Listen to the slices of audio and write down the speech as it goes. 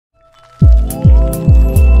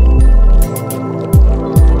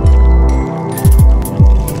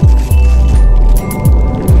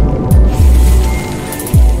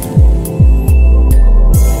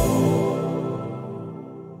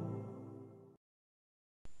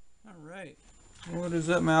Alright, what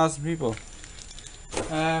is up, my awesome people?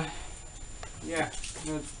 Yeah,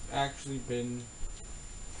 it's actually been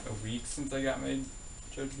a week since I got my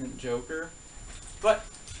Judgement Joker, but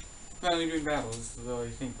finally doing battles, though I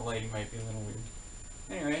think the lighting might be a little weird.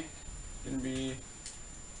 Anyway, gonna be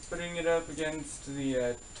putting it up against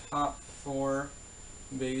the top 4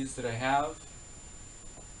 bays that I have.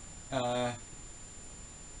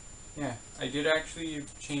 Yeah, I did actually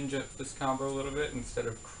change up this combo a little bit. Instead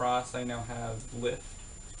of cross, I now have lift.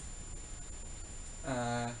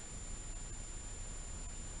 Actually,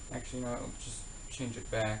 no, I'll just change it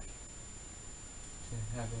back to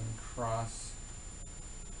having cross.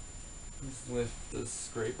 This lift does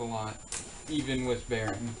scrape a lot, even with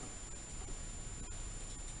Baron.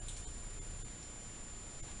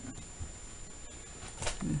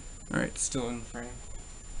 Alright, still in frame.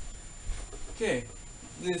 Okay,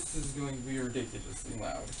 this is going to be ridiculously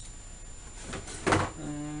loud.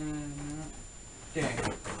 Dang.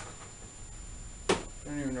 I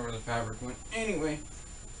don't even know where the fabric went. Anyway,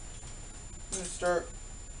 I'm gonna start,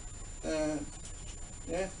 yeah.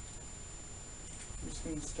 I'm just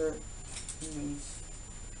gonna start as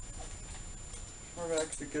far back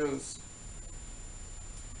as it goes.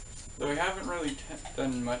 Though I haven't really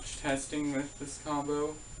done much testing with this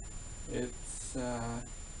combo. It's,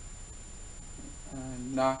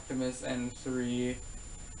 Noctimus N3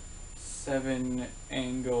 7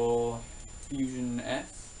 angle Fusion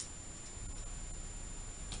S.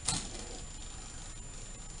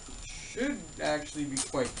 Should actually be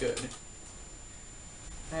quite good.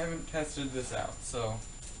 I haven't tested this out, so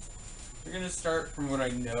we're gonna start from what I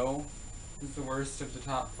know is the worst of the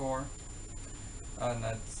top 4, and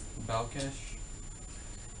that's Balkesh.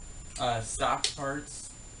 Stock parts,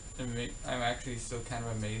 I'm actually still kind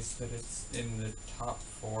of amazed that it's in the top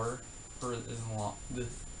 4 for this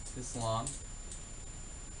long.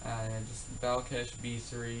 Just Balkesh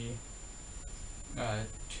B3,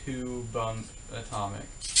 2 bump atomic.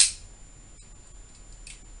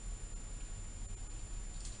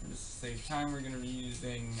 Just to save time, we're going to be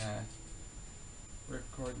using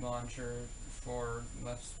Ripcord Launcher for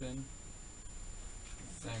left spin.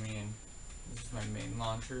 I mean, this is my main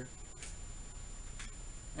launcher.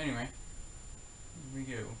 Anyway, here we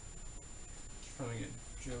go. Should probably get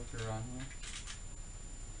Joker on here.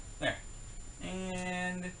 There.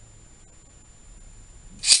 And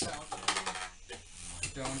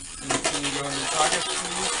don't instantly go into your pocket,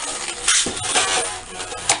 please.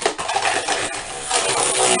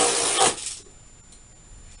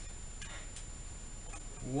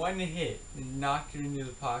 One hit and knocked it into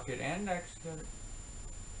the pocket and actually got it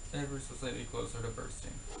ever so slightly closer to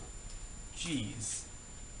bursting. Jeez.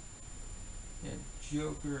 Yeah,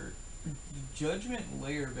 Joker. The Judgement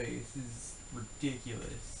layer base is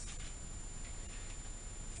ridiculous.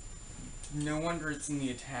 No wonder it's in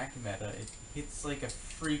the attack meta. It hits like a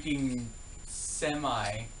freaking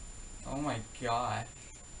semi. Oh my gosh.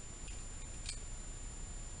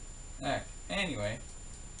 Anyway.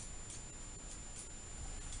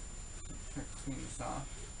 Try to clean this off.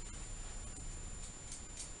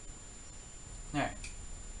 Alright.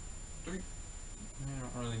 3. I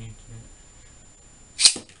don't really need to.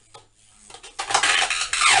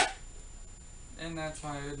 And that's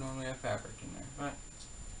why I would normally have fabric in there, but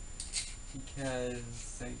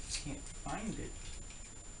because I can't find it.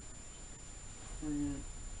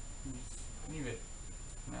 Just leave it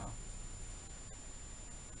now.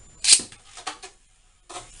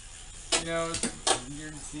 You know, it's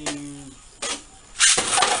weird seeing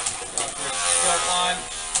stuff on,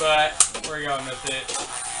 but we're going with it.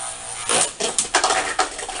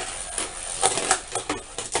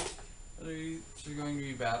 These are going to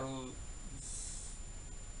be battles.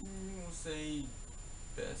 We'll say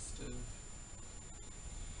best of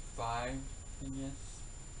 5, I guess.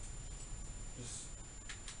 Just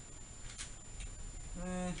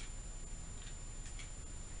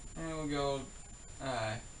and we'll go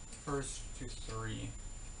first to 3.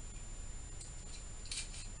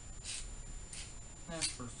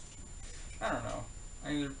 First. I don't know.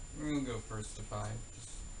 We'll go first to 5.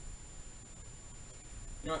 Just,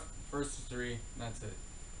 you know what? First to 3. That's it.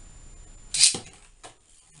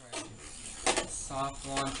 Soft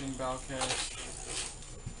launching Balkesh.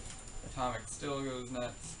 Atomic still goes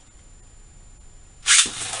nuts.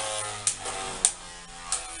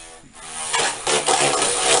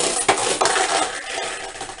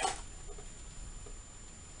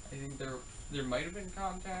 I think there might have been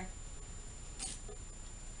contact.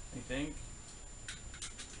 I think.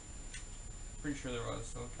 Pretty sure there was,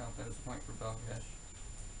 so I'll count that as a point for Balkesh.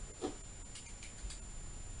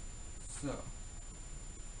 So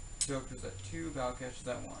Joker's at 2, Balkesh is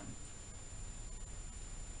at 1.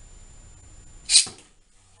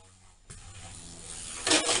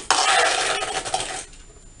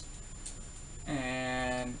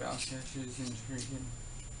 That is intriguing.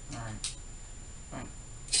 Alright. Fine.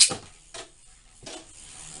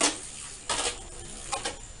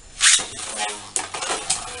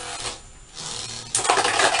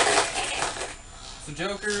 So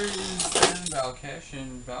Joker is better than Valkesh,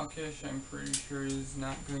 and Valkesh I'm pretty sure is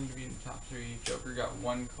not going to be in the top 3. Joker got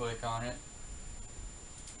 1 click on it.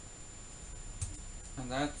 And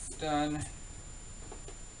that's done.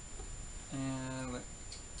 And let's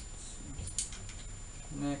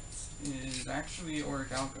see. Next is actually Auric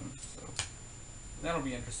Alchem, so that'll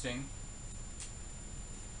be interesting.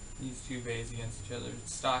 These two bays against each other.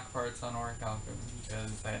 Stock parts on Auric Alchem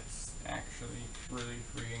because that's actually really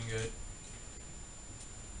freaking good.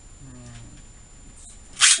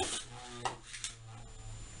 Let's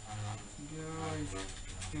go.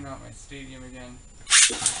 Clean out my stadium again.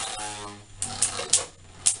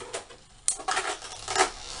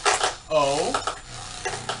 Oh.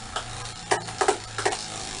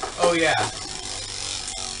 Oh yeah.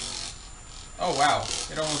 Oh wow.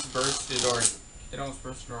 It almost bursted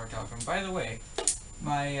Auric Alchem. By the way,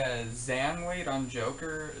 my Zan weight on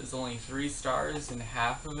Joker is only 3 stars and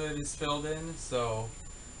half of it is filled in, so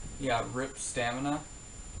yeah, rip stamina.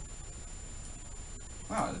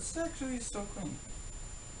 Wow, this is actually still clean.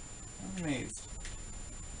 I'm amazed.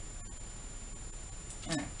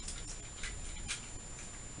 Alright.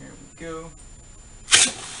 Here we go.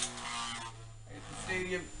 I get the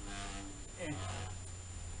stadium.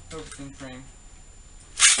 Hope it's in frame.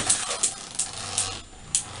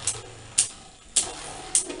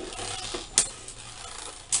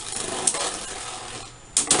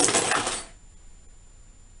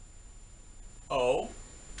 Oh.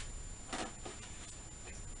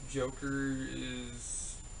 Joker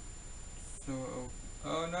is so.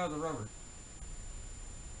 Oh no, the rubber.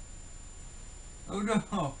 Oh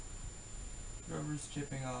no! Rubber's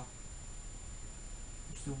chipping off.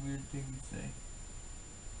 It's a weird thing to say.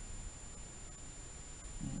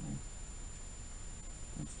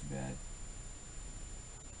 That's too bad.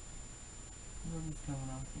 Rubber's coming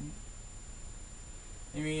off.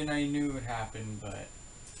 I mean, I knew it would happen, but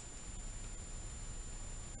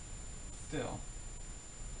still.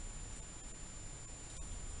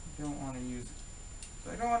 I don't want to use it.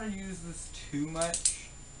 So I don't want to use this too much,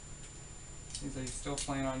 because I still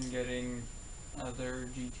plan on getting other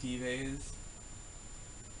GT bays,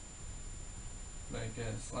 like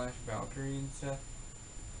Slash Valkyrie and stuff.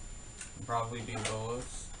 And probably do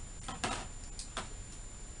Bolos.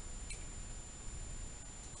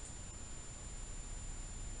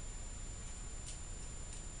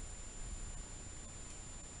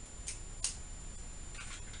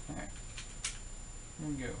 Alright. Here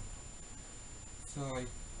we go. So I'm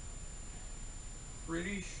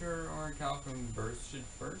pretty sure Auric Alchem bursted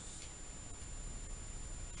first.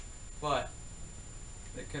 But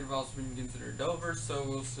it could have also been considered over, so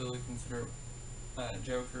we'll still consider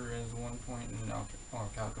Joker as 1 point and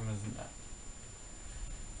Auric Alchem isn't that.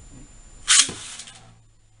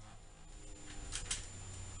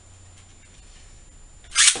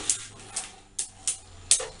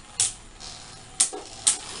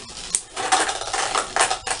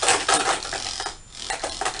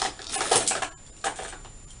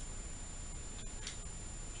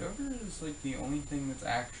 Joker is like the only thing that's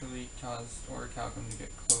actually caused Auric Alchem to get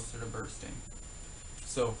closer to bursting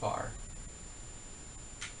so far.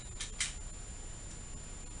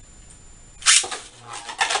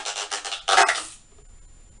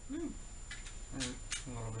 A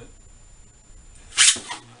little bit.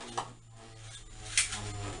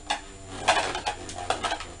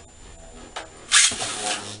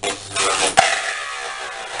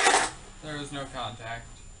 There was no contact.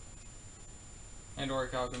 And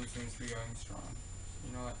Auric Alchem seems to be going strong.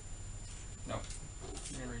 You know what? Nope.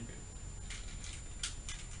 I'm gonna reboot.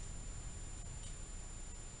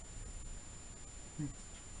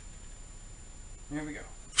 Here we go.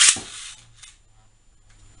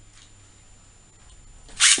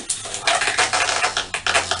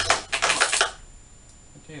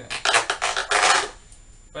 Okay then.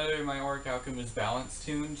 By the way, my Auric Alchem is balance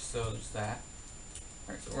tuned, so there's that.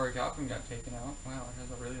 Alright, so Auric Alchem got taken out. Wow, it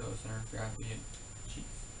has a really low center of gravity and jeez.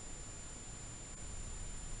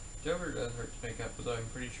 Joker does hurt to pick up, although I'm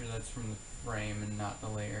pretty sure that's from the frame and not the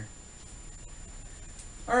layer.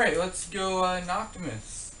 Alright, let's go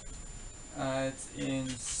Noctimus. It's in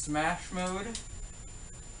Smash mode.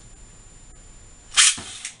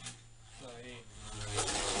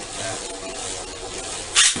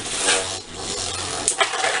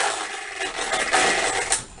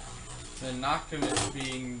 So the Noctimus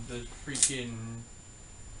being the freaking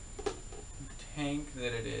tank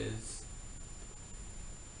that it is.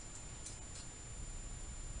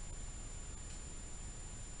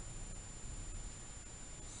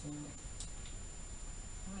 So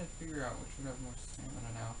I'm gonna figure out which would have more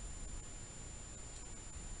stamina now.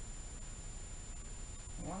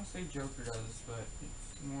 I want to say Joker does, but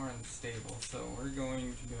it's more unstable, so we're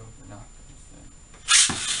going to go for Nocturus then.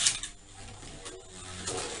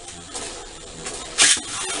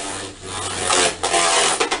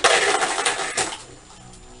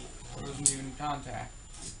 It wasn't even in contact.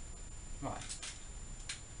 Come on.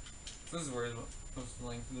 This is where most of the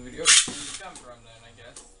length of the video is going to come from then, I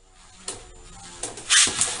guess.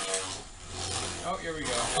 Oh, here we go.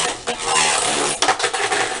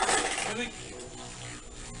 Really?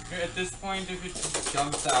 At this point, if it just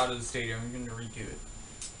jumps out of the stadium, I'm going to redo it.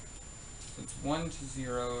 So it's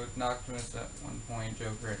 1-0, Nocturus at 1 point,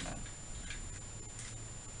 Joker at 9.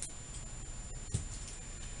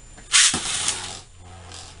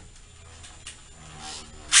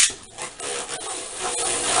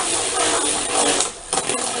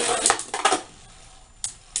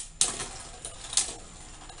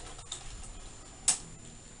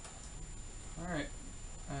 Alright,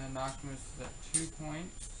 Nocturus is at 2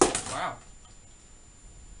 points. Wow.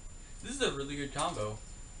 This is a really good combo.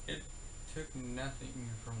 It took nothing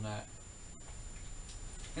from that.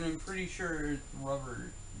 And I'm pretty sure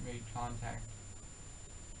rubber made contact.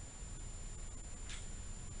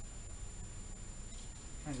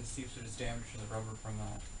 Trying to see if there's damage to the rubber from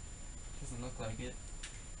that. Doesn't look like it.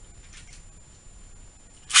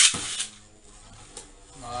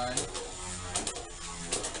 Come on.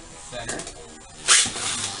 Center.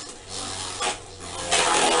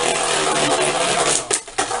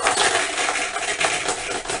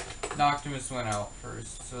 Nocturus went out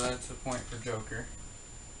first, so that's a point for Joker.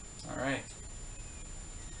 Alright.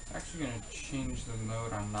 I'm actually going to change the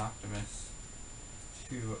mode on Nocturus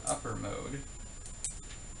to upper mode.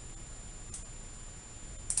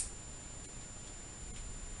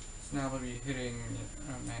 So now we'll be hitting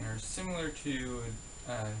a manner similar to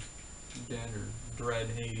Dead or Dread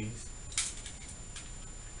Hades.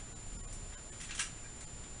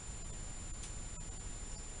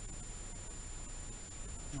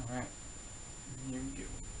 Alright, here we go.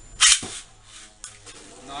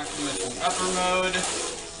 Nocturus in upper mode.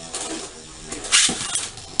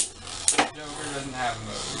 Joker doesn't have a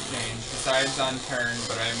mode change besides on turn,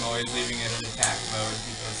 but I'm always leaving it in attack mode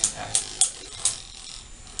because attack.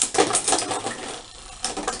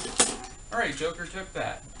 Alright, Joker took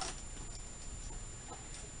that.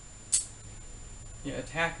 Yeah,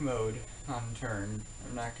 attack mode on turn.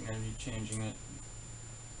 I'm not going to be changing it.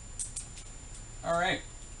 Alright.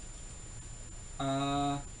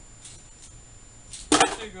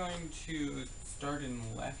 Actually going to start in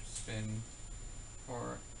left spin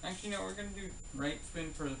for, actually no, we're going to do right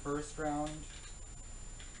spin for the first round,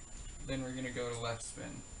 then we're going to go to left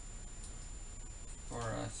spin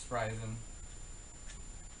for Spryzen.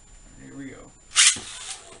 Here we go.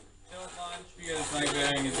 Don't launch because my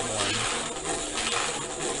betting is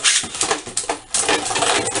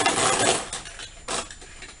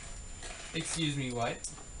 1. Excuse me, what?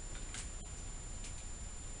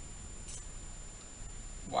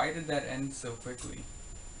 Why did that end so quickly?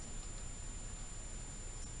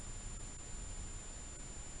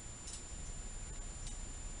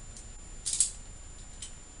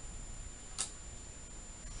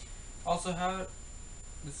 Also, how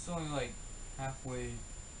this is only like halfway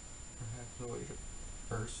or half the way to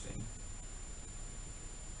bursting.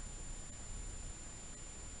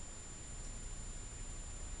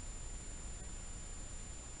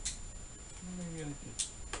 Maybe like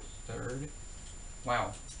a third.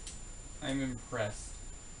 Wow, I'm impressed.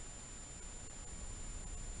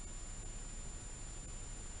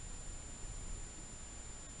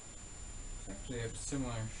 It's actually a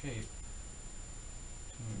similar shape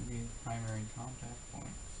to the primary contact points.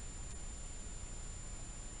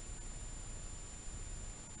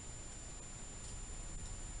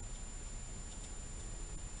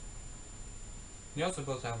 You also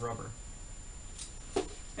both have rubber.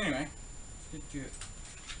 Anyway, let's get to it.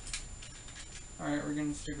 Alright, we're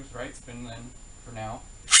going to stick with right spin then, for now.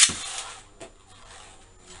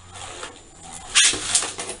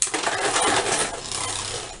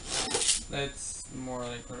 That's more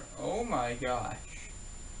like, oh my gosh.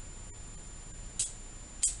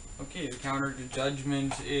 Okay, the counter to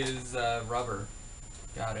Judgment is rubber.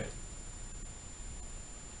 Got it.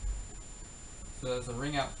 So that's a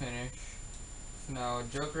ring out finish. So now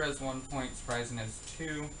Joker has 1 point, Spryzen has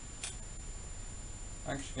 2.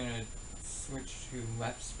 I'm actually going to switch to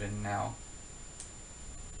left spin now.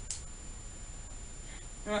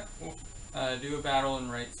 You know what? We'll do a battle in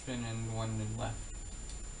right spin and one in left.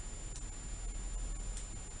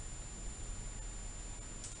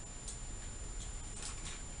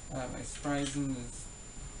 My Spryzen is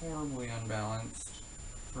horribly unbalanced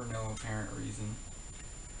for no apparent reason.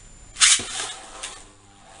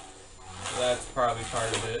 So that's probably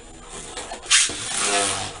part of it.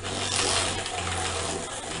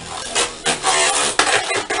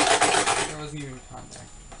 There wasn't even contact.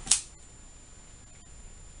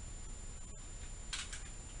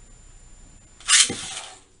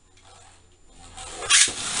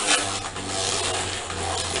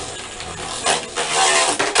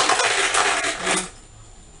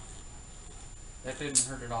 That didn't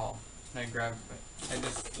hurt at all. And I grabbed it. I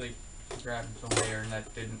just like grabbed the layer and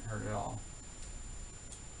that didn't hurt at all.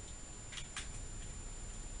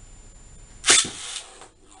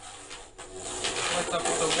 What's up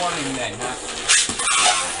with the warning then, huh?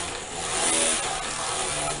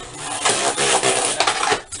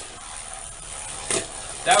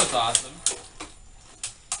 That was awesome.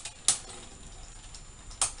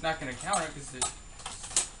 Not gonna count it because it's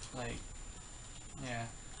like, yeah.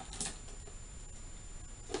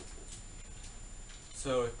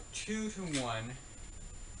 So 2 to 1.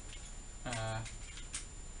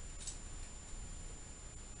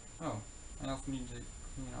 Oh, I also need to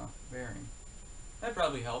clean off the bearing. That'd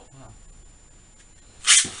probably help, huh?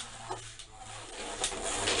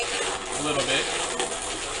 A little bit.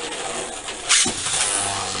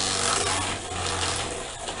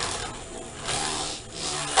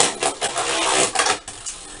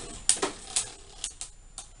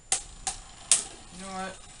 You know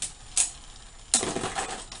what?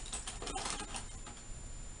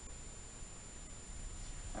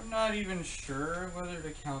 I'm not even sure whether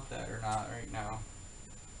to count that or not right now.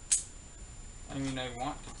 I mean, I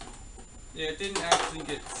want to. Yeah, it didn't actually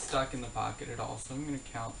get stuck in the pocket at all, so I'm going to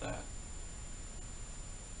count that.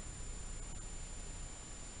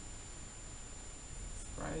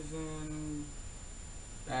 Spryzen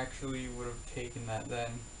actually would have taken that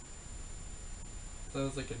then. So that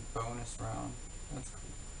was like a bonus round. That's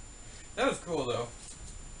cool. That was cool though.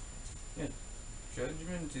 Yeah,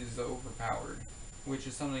 Judgment is overpowered, which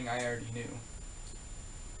is something I already knew.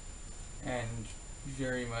 And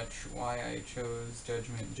very much why I chose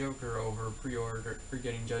Judgment Joker over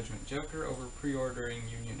getting Judgment Joker over pre-ordering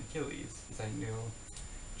Union Achilles, because I knew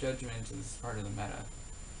Judgment is part of the meta.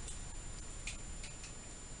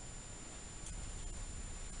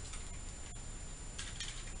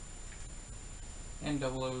 And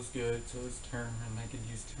 00 is good, so is Turn, and I could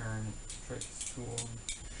use Turn, Trick is cool.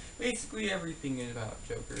 Basically everything about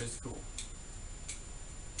Joker is cool.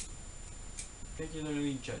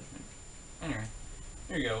 Particularly Judgment. Anyway,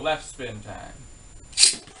 here you go, left spin time.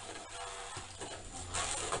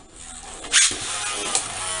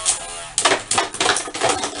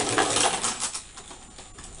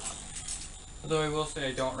 Although I will say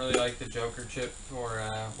I don't really like the Joker chip for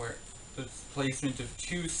where the placement of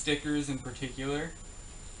 2 stickers in particular.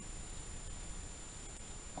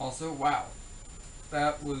 Also, wow,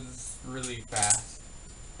 that was really fast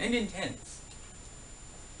and intense.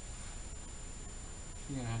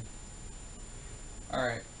 Yeah.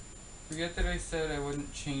 Alright, forget that I said I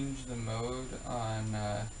wouldn't change the mode on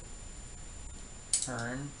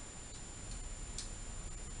Turn.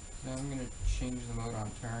 So I'm gonna change the mode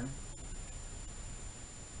on Turn.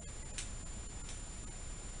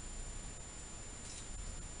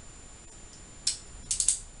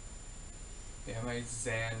 Yeah, my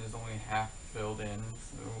Zan is only half filled in,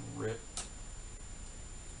 so rip.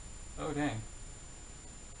 Oh dang.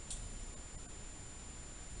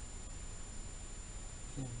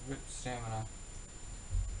 Rip stamina.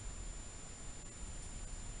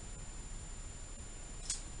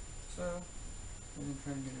 So, I'm gonna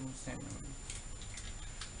try to get into stamina.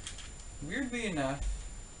 Weirdly enough,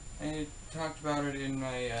 I talked about it in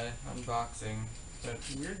my unboxing, but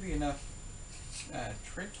weirdly enough,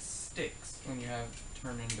 Trick sticks when you have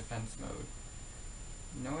Turn in defense mode.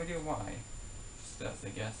 No idea why. Just does, I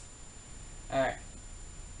guess. Alright.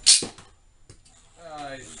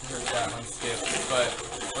 I heard that one skip, but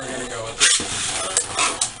we're gonna go with it.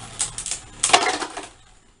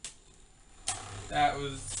 That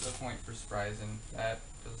was a point for Spryzen. That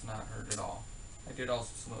does not hurt at all. I did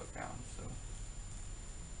also slow it down, so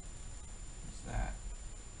there's that.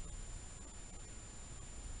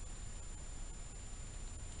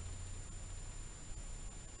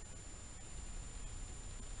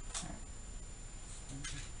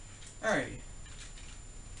 Alrighty.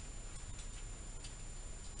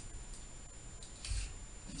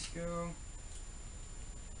 Let's go.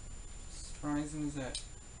 Spryzen is at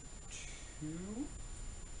 2?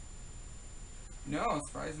 No,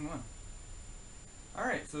 Spryzen 1.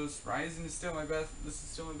 Alright, so Spryzen is still my best. This is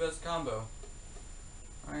still my best combo.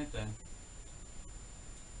 Alright then.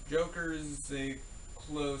 Joker's a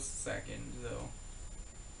close second, though.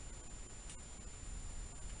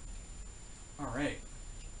 Alright.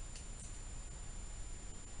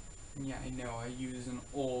 Yeah, I know, I use an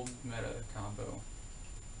old meta combo.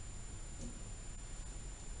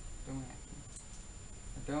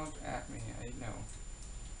 Don't at me, I know.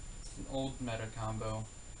 It's an old meta combo.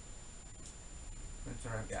 That's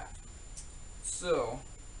what I've got. So,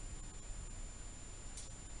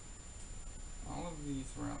 all of these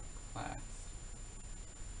were outclassed.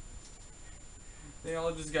 They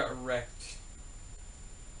all just got wrecked.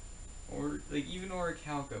 Or, like, even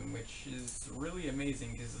Orichalcum, which is really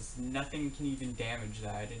amazing, because nothing can even damage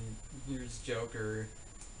that, and here's Joker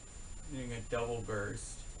doing a double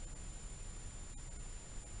burst.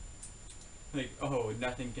 Like, oh,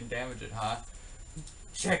 nothing can damage it, huh?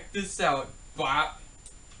 Check this out, bop!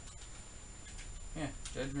 Yeah,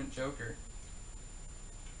 Judgement Joker.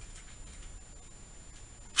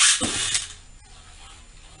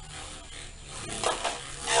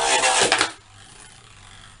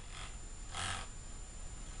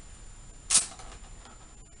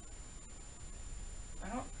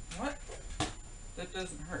 What? That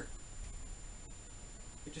doesn't hurt.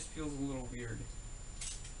 It just feels a little weird,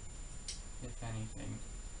 if anything.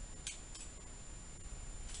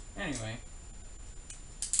 Anyway.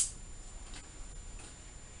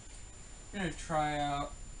 I'm gonna try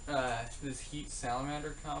out this Heat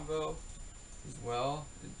Salamander combo as well.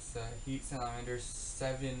 It's Heat Salamander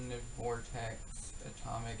 7 Vortex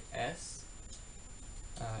Atomic S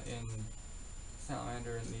in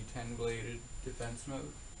Salamander in the 10-bladed defense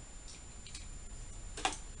mode.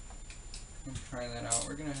 I'm gonna try that out.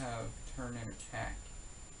 We're gonna have turn and attack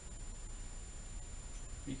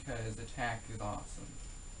because attack is awesome.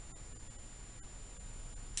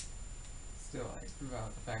 Still, I prove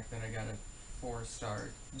out the fact that I got a 4-star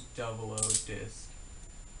 00 disc.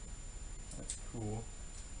 That's cool.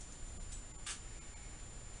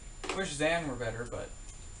 Wish Zan were better, but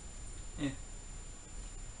eh.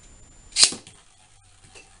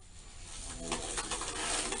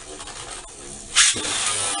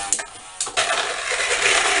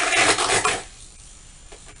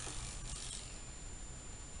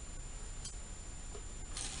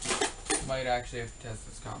 Might actually have to test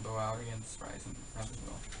this combo out against Ryzen as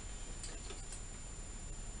well.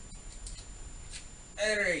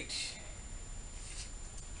 Alright.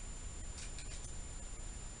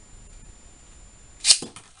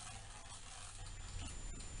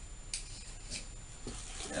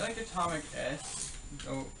 I like Atomic S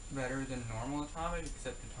better than normal Atomic,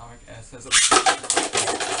 except Atomic S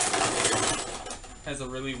has a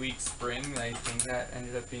really weak spring. I think that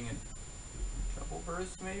ended up being a double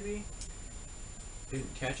burst, maybe?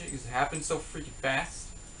 Didn't catch it because it happened so freaking fast.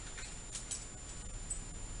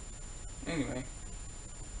 Anyway.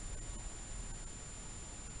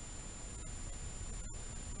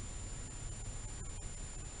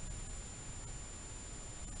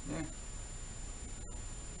 Yeah.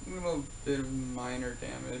 A little bit of minor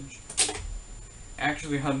damage.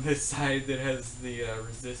 Actually on this side that has the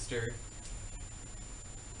resistor.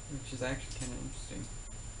 Which is actually kind of interesting.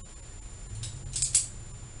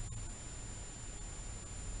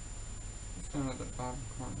 Going at the bottom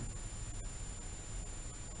corner.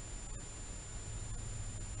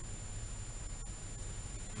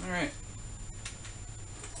 Alright.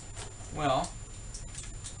 Well.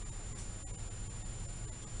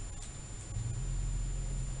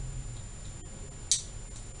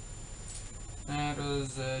 That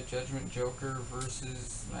was Judgement Joker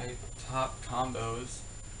versus my top combos.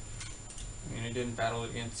 I mean, I didn't battle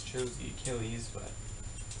against Chose the Achilles, but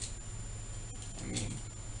I mean,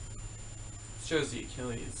 Chose the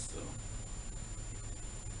Achilles, so.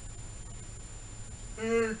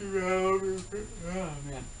 Oh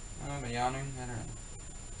man, am I yawning? I don't know.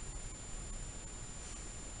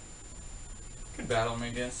 Could battle him, I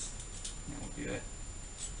guess. Yeah, we'll do that.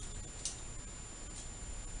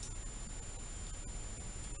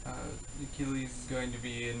 Achilles is going to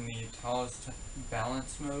be in the tallest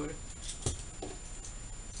balance mode.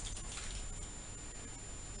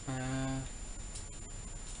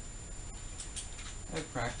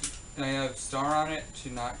 I have star on it to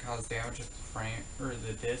not cause damage to the frame or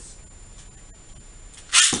the disc.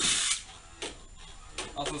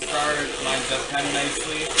 Also, star lines up kind of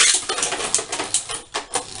nicely.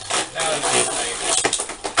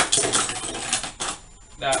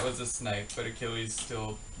 That was a snipe, but Achilles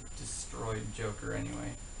still destroyed Joker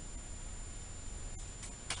anyway.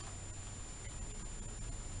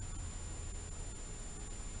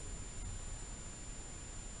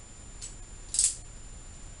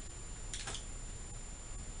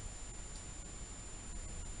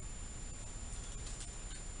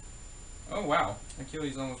 Oh wow,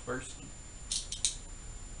 Achilles almost burst.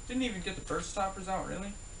 Didn't even get the burst stoppers out,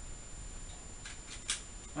 really?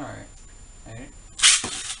 Alright. Alright.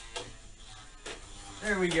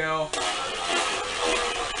 There we go.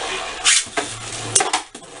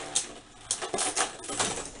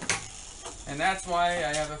 And that's why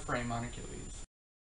I have a frame on Achilles.